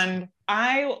 And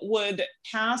I would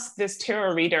pass this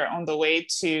tarot reader on the way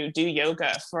to do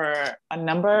yoga for a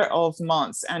number of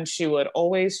months. And she would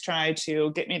always try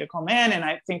to get me to come in. And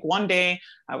I think one day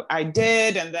I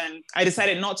did. And then I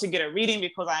decided not to get a reading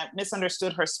because I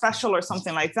misunderstood her special or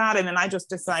something like that. And then I just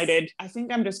decided, I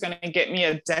think I'm just going to get me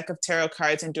a deck of tarot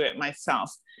cards and do it myself.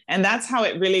 And that's how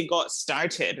it really got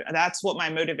started. That's what my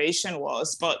motivation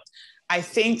was. But I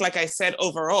think, like I said,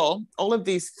 overall, all of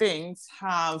these things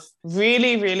have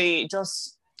really, really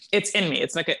just, it's in me.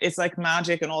 It's like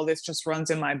magic, and all this just runs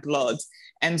in my blood.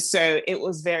 And so it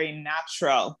was very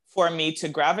natural for me to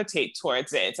gravitate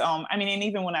towards it. And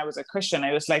even when I was a Christian,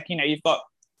 I was like,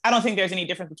 I don't think there's any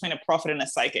difference between a prophet and a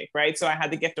psychic, right? So I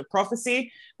had the gift of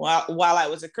prophecy while I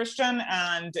was a Christian.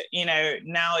 And,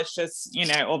 now it's just,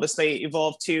 obviously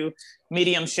evolved to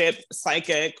mediumship,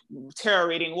 psychic, tarot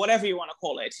reading, whatever you want to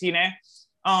call it,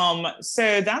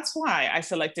 So that's why I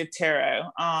selected tarot.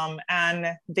 And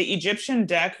the Egyptian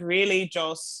deck really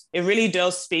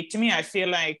does speak to me. I feel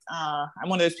like I'm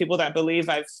one of those people that believe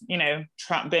I've,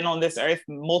 been on this earth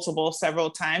several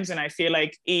times. And I feel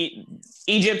like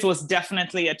Egypt was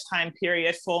definitely a time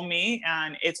period for me.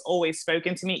 And it's always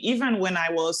spoken to me, even when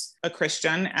I was a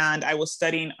Christian and I was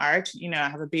studying art. I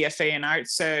have a BFA in art.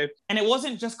 So, and it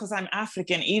wasn't just because I'm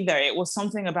African either. It was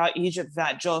something about Egypt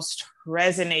that just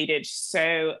resonated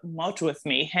so much with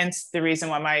me, hence the reason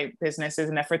why my business is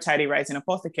Nefertiti Rising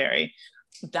Apothecary.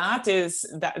 That's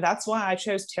why I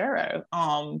chose tarot.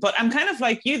 But I'm kind of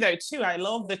like you though too. I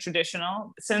love the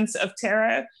traditional sense of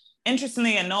tarot.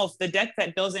 Interestingly enough, the deck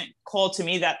that doesn't call to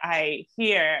me that I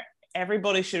hear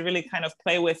everybody should really kind of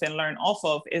play with and learn off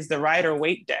of is the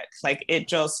Rider-Waite deck. Like, it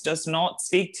just does not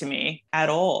speak to me at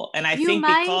all. And I think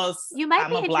because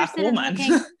I'm a Black woman.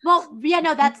 Well, yeah,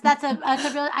 no, that's a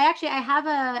really, I have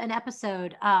an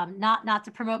episode, not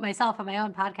to promote myself on my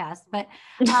own podcast, but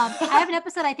I have an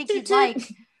episode I think you'd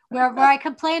like, where I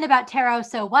complain about tarot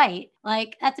so white.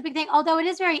 Like, that's a big thing. Although it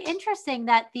is very interesting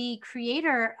that the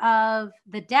creator of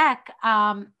the deck,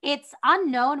 it's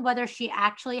unknown whether she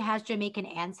actually has Jamaican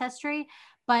ancestry,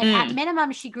 but at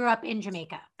minimum, she grew up in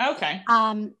Jamaica. Okay.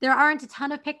 There aren't a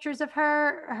ton of pictures of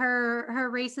her. Her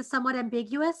race is somewhat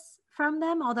ambiguous from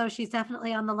them, although she's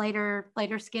definitely on the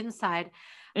lighter skin side.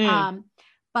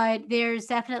 But there's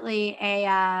definitely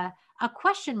a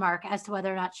question mark as to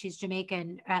whether or not she's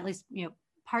Jamaican, or at least,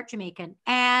 part Jamaican.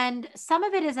 And some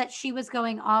of it is that she was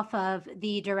going off of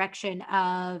the direction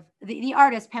of the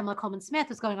artist, Pamela Coleman Smith,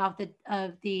 was going off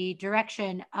of the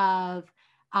direction of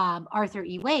Arthur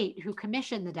E. Waite, who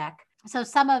commissioned the deck. So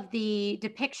some of the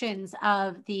depictions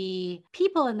of the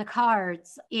people in the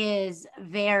cards is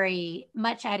very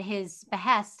much at his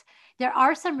behest. There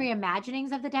are some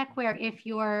reimaginings of the deck where, if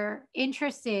you're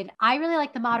interested, I really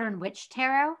like the Modern Witch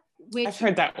Tarot. I've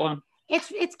heard that one.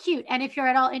 It's cute. And if you're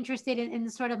at all interested in the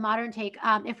sort of modern take,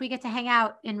 if we get to hang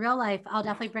out in real life, I'll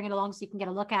definitely bring it along so you can get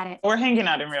a look at it. We're hanging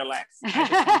out in real life. I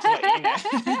just want to let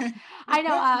you know. I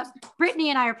know. Brittany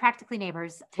and I are practically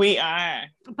neighbors. We are.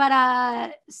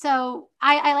 But so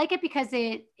I like it because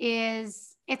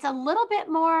it's a little bit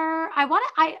more, I'm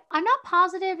not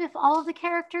positive if all of the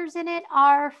characters in it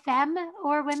are femme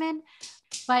or women,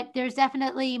 but there's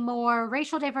definitely more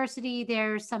racial diversity.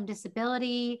 There's some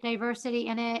disability diversity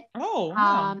in it. Oh,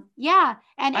 wow. Yeah.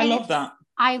 And I love that.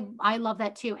 I love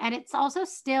that too. And it's also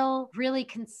still really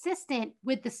consistent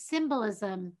with the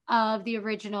symbolism of the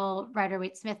original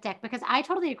Rider-Waite Smith deck, because I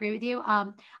totally agree with you.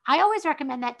 I always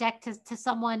recommend that deck to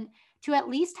someone to at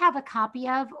least have a copy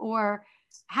of, or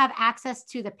have access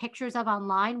to the pictures of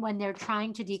online when they're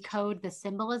trying to decode the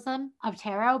symbolism of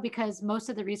tarot, because most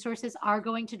of the resources are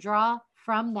going to draw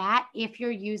from that if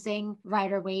you're using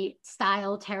Rider-Waite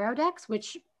style tarot decks,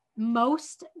 which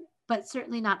most, but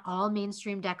certainly not all,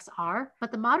 mainstream decks are.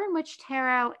 But the Modern Witch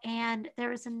Tarot, and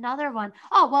there is another one.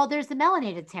 Oh, well, there's the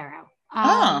Melanated Tarot.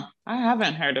 I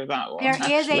haven't heard of that one. There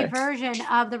is a version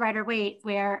of the Rider-Waite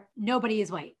where nobody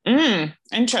is white.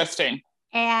 Interesting.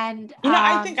 And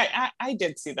I think I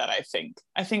did see that.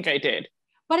 I think I did.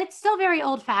 But it's still very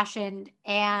old fashioned,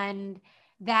 and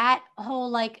that whole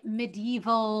like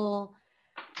medieval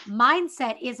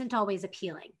mindset isn't always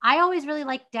appealing. I always really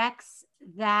like decks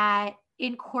that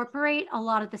incorporate a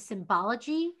lot of the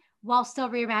symbology while still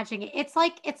reimagining it. It's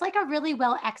like a really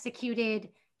well executed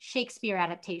Shakespeare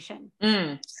adaptation.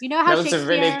 You know how that was a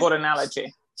really good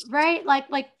analogy. Right? Like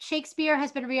Shakespeare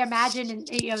has been reimagined,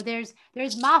 and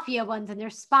there's mafia ones, and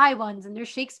there's spy ones, and there's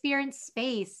Shakespeare in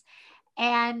space.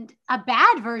 And a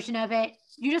bad version of it,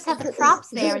 you just have the props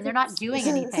there and they're not doing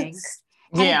anything.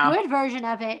 And a good version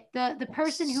of it, the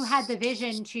person who had the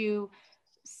vision to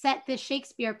set this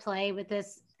Shakespeare play with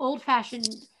this old-fashioned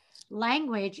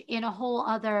language in a whole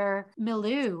other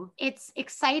milieu, it's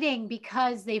exciting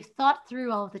because they've thought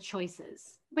through all of the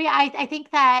choices. But yeah, I think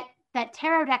that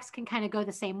tarot decks can kind of go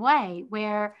the same way,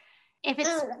 where if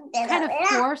it's kind of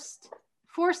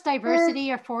forced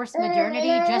diversity or forced modernity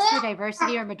just for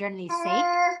diversity or modernity's sake,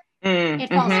 it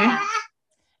falls flat.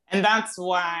 And that's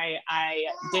why I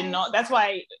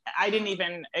didn't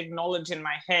even acknowledge in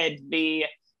my head the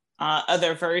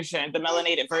other version, the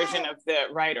melanated version of the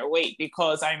Rider-Waite,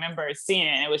 because I remember seeing it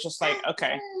and it was just like,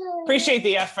 okay, appreciate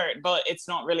the effort, but it's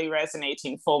not really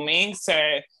resonating for me.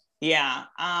 So yeah.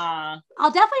 I'll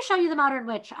definitely show you the Modern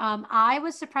Witch. I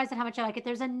was surprised at how much I like it.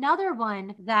 There's another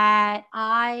one that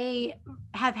I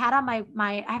have had on I've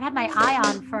had my eye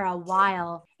on for a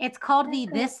while. It's called the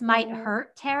This Might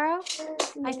Hurt Tarot,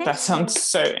 I think. That sounds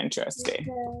so interesting.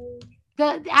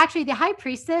 Actually the high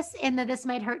priestess in the This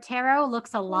Might Hurt Tarot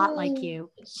looks a lot like you.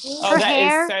 Oh,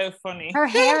 that is so funny. Her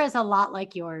hair is a lot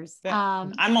like yours.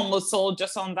 I'm almost sold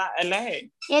just on that alone.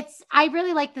 I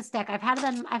really like this deck. I've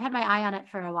had my eye on it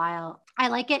for a while. I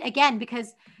like it again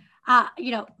because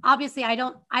obviously I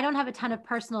don't have a ton of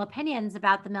personal opinions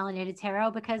about the Melanated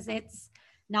Tarot because it's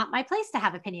not my place to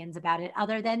have opinions about it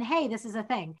other than, hey, this is a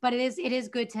thing. But it is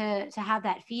good to have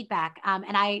that feedback.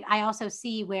 And I also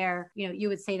see where, you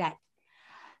would say that.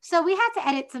 So we had to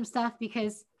edit some stuff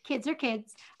because kids are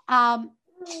kids.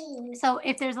 So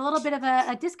if there's a little bit of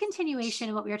a discontinuation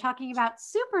of what we were talking about,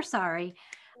 super sorry.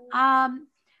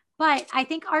 But I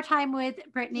think our time with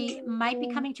Brittany might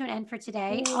be coming to an end for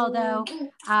today, although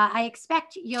I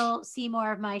expect you'll see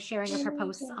more of my sharing of her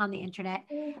posts on the internet.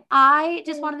 I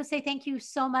just wanted to say thank you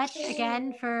so much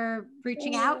again for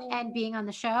reaching out and being on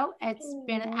the show. It's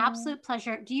been an absolute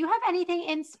pleasure. Do you have anything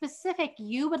in specific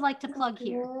you would like to plug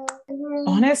here?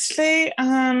 Honestly,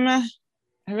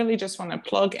 I really just want to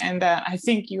plug in that I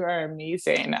think you are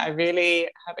amazing. I really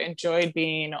have enjoyed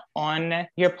being on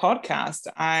your podcast.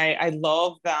 I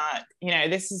love that,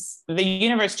 this is the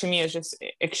universe to me is just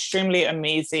extremely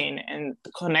amazing, and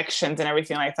the connections and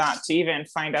everything like that, to even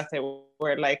find out that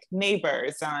we're like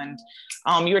neighbors. And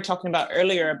you were talking about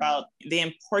earlier about the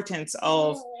importance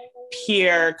of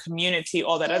peer community,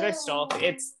 all that other stuff.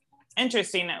 It's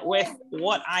interesting with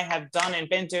what I have done and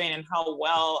been doing and how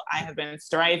well I have been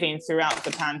thriving throughout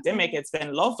the pandemic. It's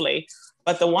been lovely.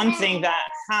 But the one thing that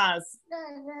has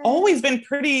always been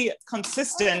pretty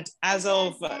consistent as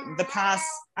of the past,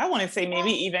 I want to say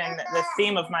maybe even the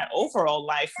theme of my overall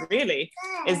life really,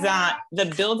 is that the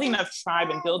building of tribe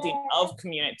and building of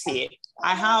community.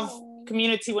 I have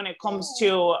community when it comes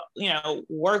to,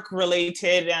 work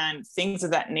related and things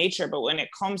of that nature. But when it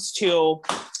comes to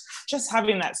just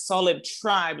having that solid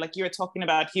tribe, like you were talking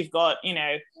about, you've got,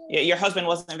 your husband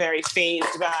wasn't very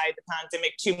fazed by the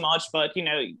pandemic too much, but,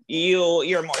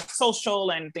 you're more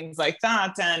social and things like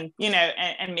that. And,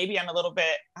 and maybe I'm a little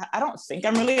bit, I don't think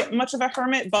I'm really much of a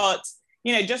hermit, but,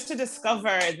 just to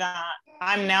discover that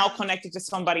I'm now connected to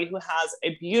somebody who has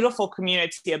a beautiful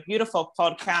community, a beautiful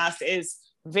podcast, is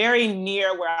very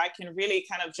near where I can really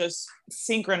kind of just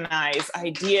synchronize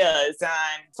ideas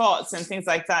and thoughts and things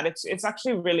like that. It's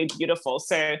actually really beautiful.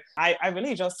 So I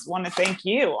really just want to thank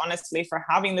you, honestly, for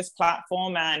having this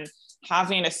platform and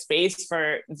having a space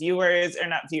for viewers, or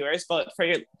not viewers, but for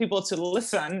people to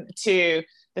listen to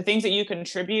the things that you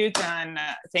contribute. And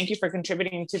thank you for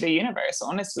contributing to the universe,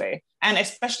 honestly. And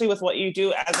especially with what you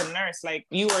do as a nurse, like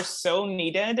you are so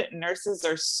needed. Nurses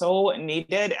are so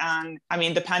needed. And I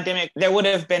mean, the pandemic, there would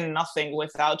have been nothing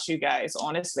without you guys,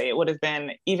 honestly. It would have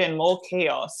been even more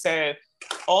chaos. So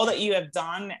all that you have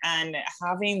done and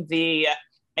having the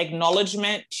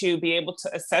acknowledgement to be able to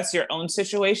assess your own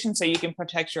situation so you can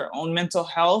protect your own mental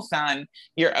health and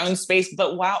your own space,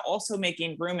 but while also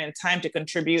making room and time to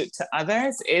contribute to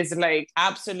others, is like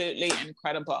absolutely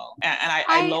incredible. And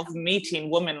I love meeting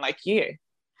women like you.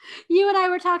 You and I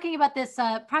were talking about this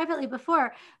privately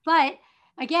before, but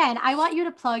again, I want you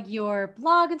to plug your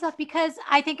blog and stuff, because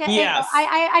I think yes.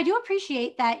 I do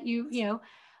appreciate that you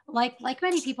like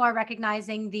many people are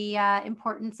recognizing the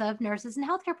importance of nurses and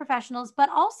healthcare professionals, but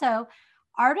also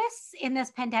artists in this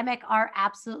pandemic are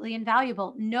absolutely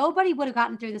invaluable. Nobody would have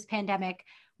gotten through this pandemic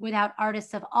without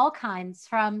artists of all kinds,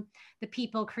 from the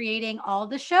people creating all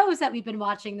the shows that we've been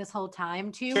watching this whole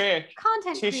time to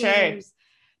content creators,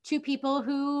 to people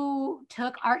who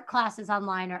took art classes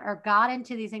online or got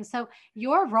into these things. So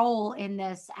your role in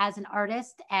this as an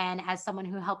artist and as someone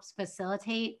who helps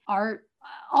facilitate art,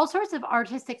 all sorts of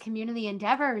artistic community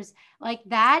endeavors, like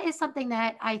that is something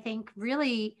that I think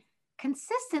really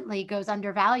consistently goes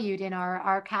undervalued in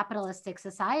our capitalistic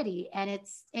society. And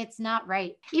it's not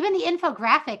right. Even the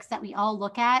infographics that we all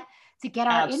look at to get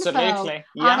our info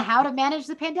on how to manage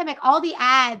the pandemic, all the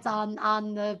ads on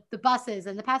the buses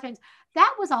and the pathways,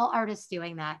 that was all artists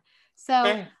doing that.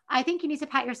 So I think you need to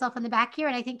pat yourself on the back here.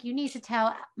 And I think you need to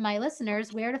tell my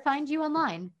listeners where to find you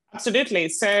online. Absolutely.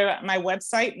 So my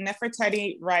website,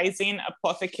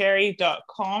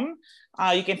 NefertitiRisingApothecary.com.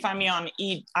 You can find me on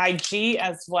IG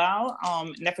as well,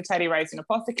 Nefertiti Rising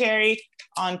Apothecary.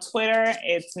 On Twitter,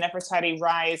 it's Nefertiti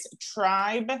Rise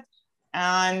Tribe.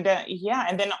 And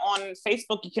and then on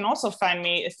Facebook, you can also find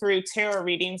me through Tarot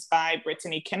Readings by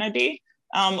Brittany Kennedy,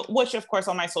 which of course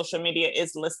on my social media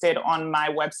is listed on my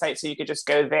website. So you could just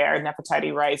go there,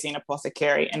 Nefertiti Rising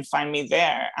Apothecary, and find me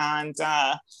there. And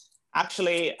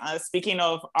actually, speaking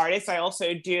of artists, I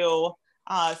also do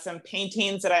some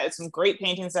great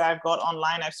paintings that I've got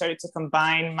online. I've started to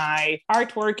combine my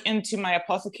artwork into my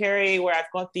apothecary, where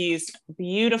I've got these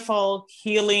beautiful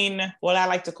healing, what I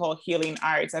like to call healing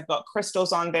arts. I've got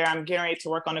crystals on there. I'm getting ready to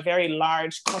work on a very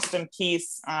large custom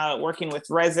piece, working with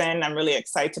resin. I'm really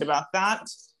excited about that.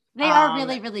 They are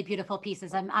really, really beautiful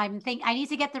pieces. I need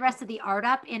to get the rest of the art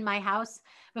up in my house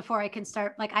before I can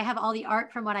start. Like, I have all the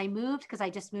art from when I moved, because I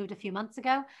just moved a few months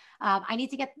ago. I need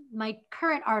to get my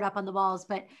current art up on the walls,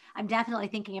 but I'm definitely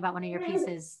thinking about one of your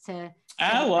pieces to.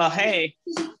 Oh, well, hey,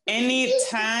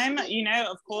 anytime,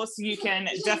 of course, you can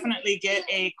definitely get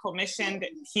a commissioned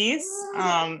piece.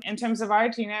 In terms of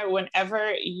art,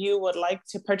 whenever you would like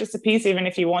to purchase a piece, even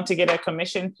if you want to get a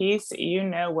commissioned piece, you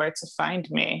know where to find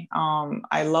me.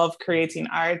 I love creating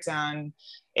art, and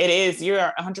you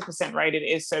are 100% right. It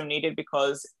is so needed,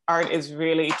 because art is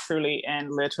really, truly,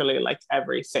 and literally like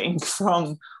everything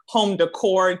from home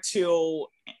decor to,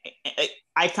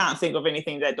 I can't think of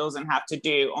anything that doesn't have to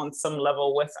do on some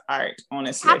level with art,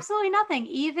 honestly. Absolutely nothing.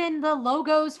 Even the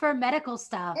logos for medical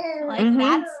stuff, like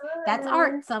that's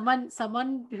art.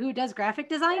 Someone who does graphic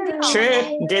design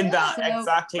did that. So,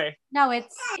 exactly. No,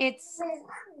 it's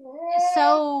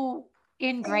so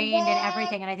ingrained in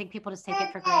everything, and I think people just take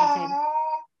it for granted.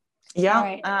 Yeah,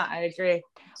 right. I agree.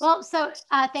 Well, so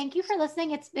thank you for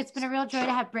listening. It's been a real joy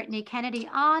to have Brittany Kennedy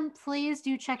on. Please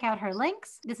do check out her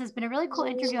links. This has been a really cool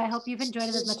interview. I hope you've enjoyed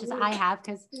it as much as I have,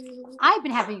 because I've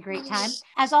been having a great time.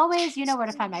 As always, you know where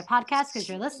to find my podcast because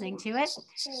you're listening to it.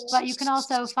 But you can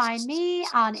also find me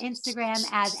on Instagram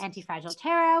as Antifragile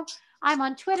Tarot. I'm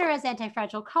on Twitter as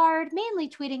Antifragile Card, mainly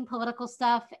tweeting political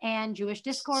stuff and Jewish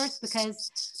discourse, because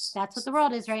that's what the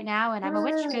world is right now, and I'm a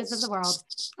witch because of the world.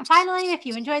 And finally, if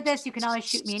you enjoyed this, you can always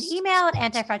shoot me an email at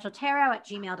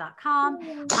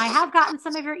antifragiletarot@gmail.com. I have gotten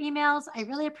some of your emails. I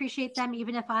really appreciate them,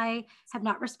 even if I have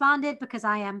not responded, because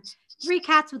I am 3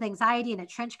 cats with anxiety in a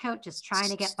trench coat just trying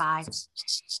to get by.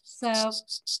 So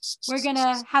we're going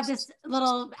to have this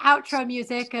little outro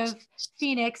music of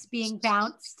Phoenix being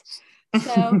bounced.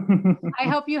 So I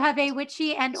hope you have a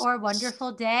witchy and or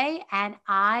wonderful day, and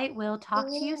I will talk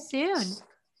to you soon.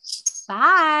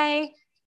 Bye.